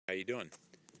How you doing?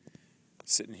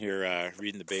 Sitting here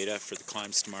reading the beta for the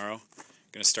climbs tomorrow.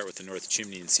 Going to start with the North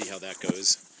Chimney and see how that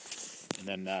goes. And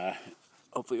then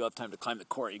hopefully we'll have time to climb the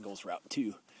Core Ingalls route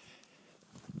too.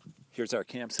 Here's our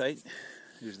campsite.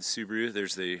 Here's the Subaru.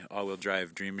 There's the all-wheel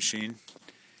drive Dream Machine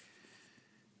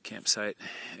campsite.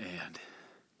 And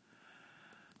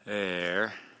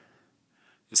there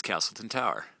is Castleton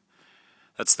Tower.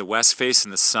 That's the west face in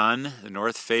the sun. The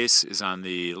north face is on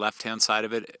the left-hand side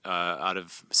of it, out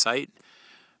of sight.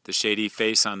 The shady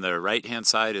face on the right-hand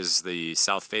side is the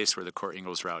south face where the Core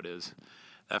Ingalls route is.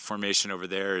 That formation over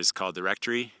there is called the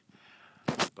Rectory.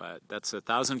 But that's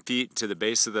 1,000 feet to the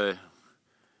base of the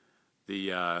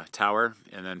tower,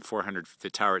 and then 400.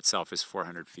 The tower itself is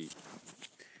 400 feet.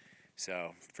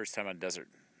 So first time on desert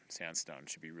sandstone.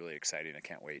 Should be really exciting. I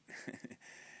can't wait.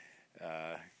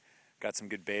 Got some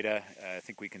good beta. I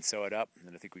think we can sew it up,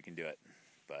 and I think we can do it.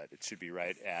 But it should be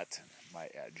right at my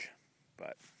edge.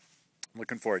 But I'm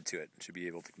looking forward to it. Should be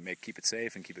able to keep it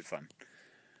safe and keep it fun.